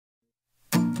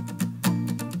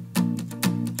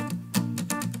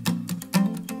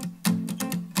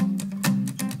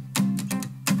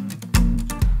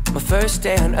first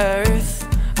day on Earth,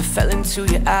 I fell into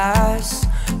your eyes.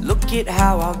 Look at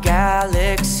how our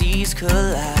galaxies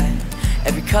collide.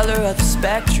 Every color of the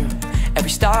spectrum, every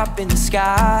star up in the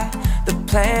sky, the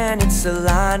planets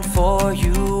aligned for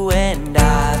you. And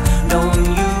I've known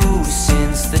you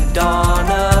since the dawn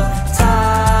of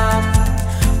time,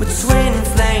 with twin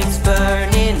flames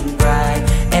burning bright.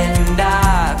 And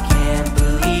I can't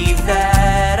believe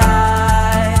that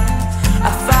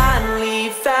I finally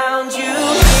found you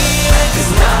here.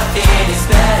 'Cause nothing is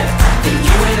better than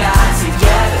you and I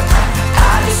together.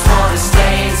 I just wanna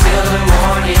stay until the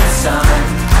morning sun.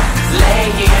 Lay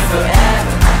here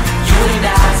forever, you and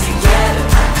I together.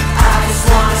 I just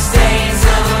wanna stay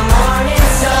until the morning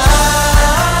sun.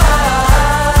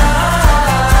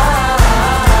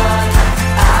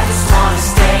 I just wanna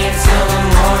stay until the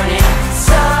morning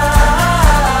sun.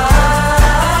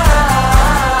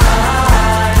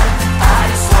 I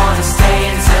just wanna stay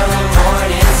until the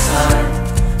morning sun.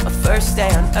 My first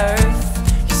day on Earth,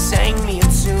 you sang me a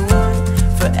tune.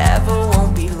 Forever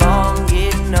won't be long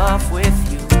enough with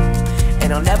you, and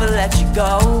I'll never let you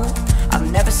go. I'll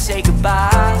never say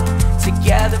goodbye.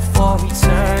 Together for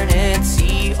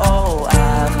eternity. Oh,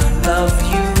 I've loved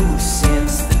you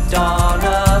since the dawn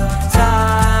of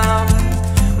time,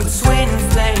 with twin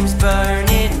flames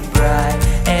burning bright.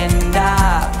 And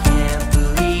I can't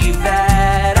believe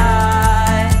that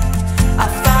I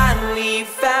finally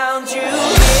found you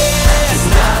here. 'Cause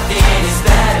nothing is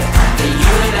better than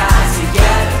you and I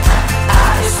together. I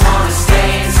just wanna stay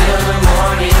until the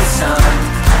morning sun.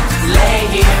 Lay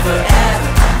here forever,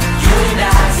 you and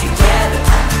I together.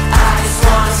 I just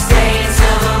wanna stay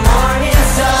until the morning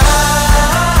sun.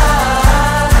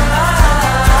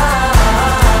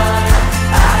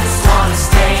 I just wanna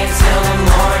stay until the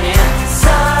morning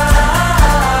sun.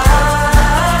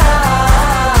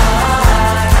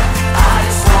 I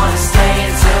just wanna stay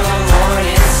until the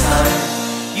morning sun.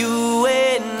 You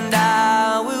and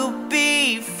I will be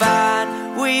fine.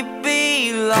 We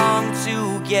belong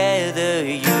together.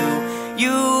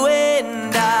 You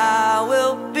and I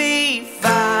will be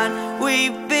fine. We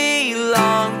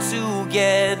belong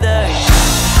together.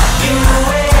 You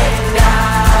and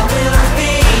I will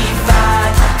be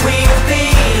fine. We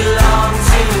belong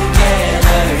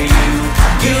together.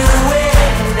 You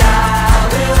and I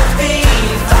will be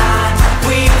fine.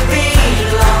 We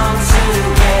belong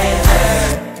together.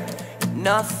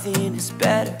 Nothing is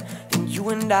better than you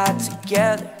and I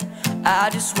together. I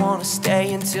just wanna stay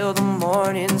until the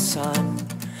morning sun.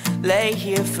 Lay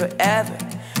here forever,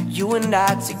 you and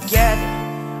I together.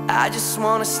 I just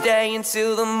wanna stay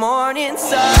until the morning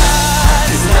sun.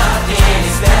 'Cause nothing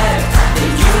is better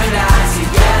than you and I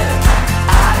together.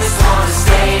 I just wanna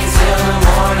stay until the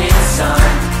morning sun.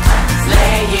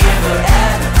 Lay here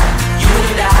forever, you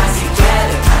and I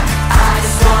together. I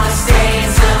just wanna stay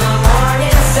until the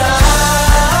morning sun.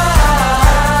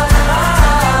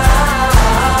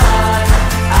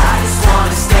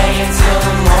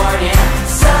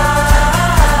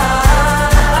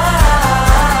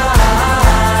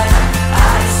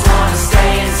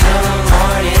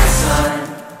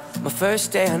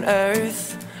 First day on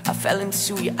Earth, I fell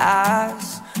into your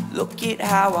eyes. Look at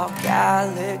how our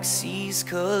galaxies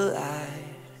collide.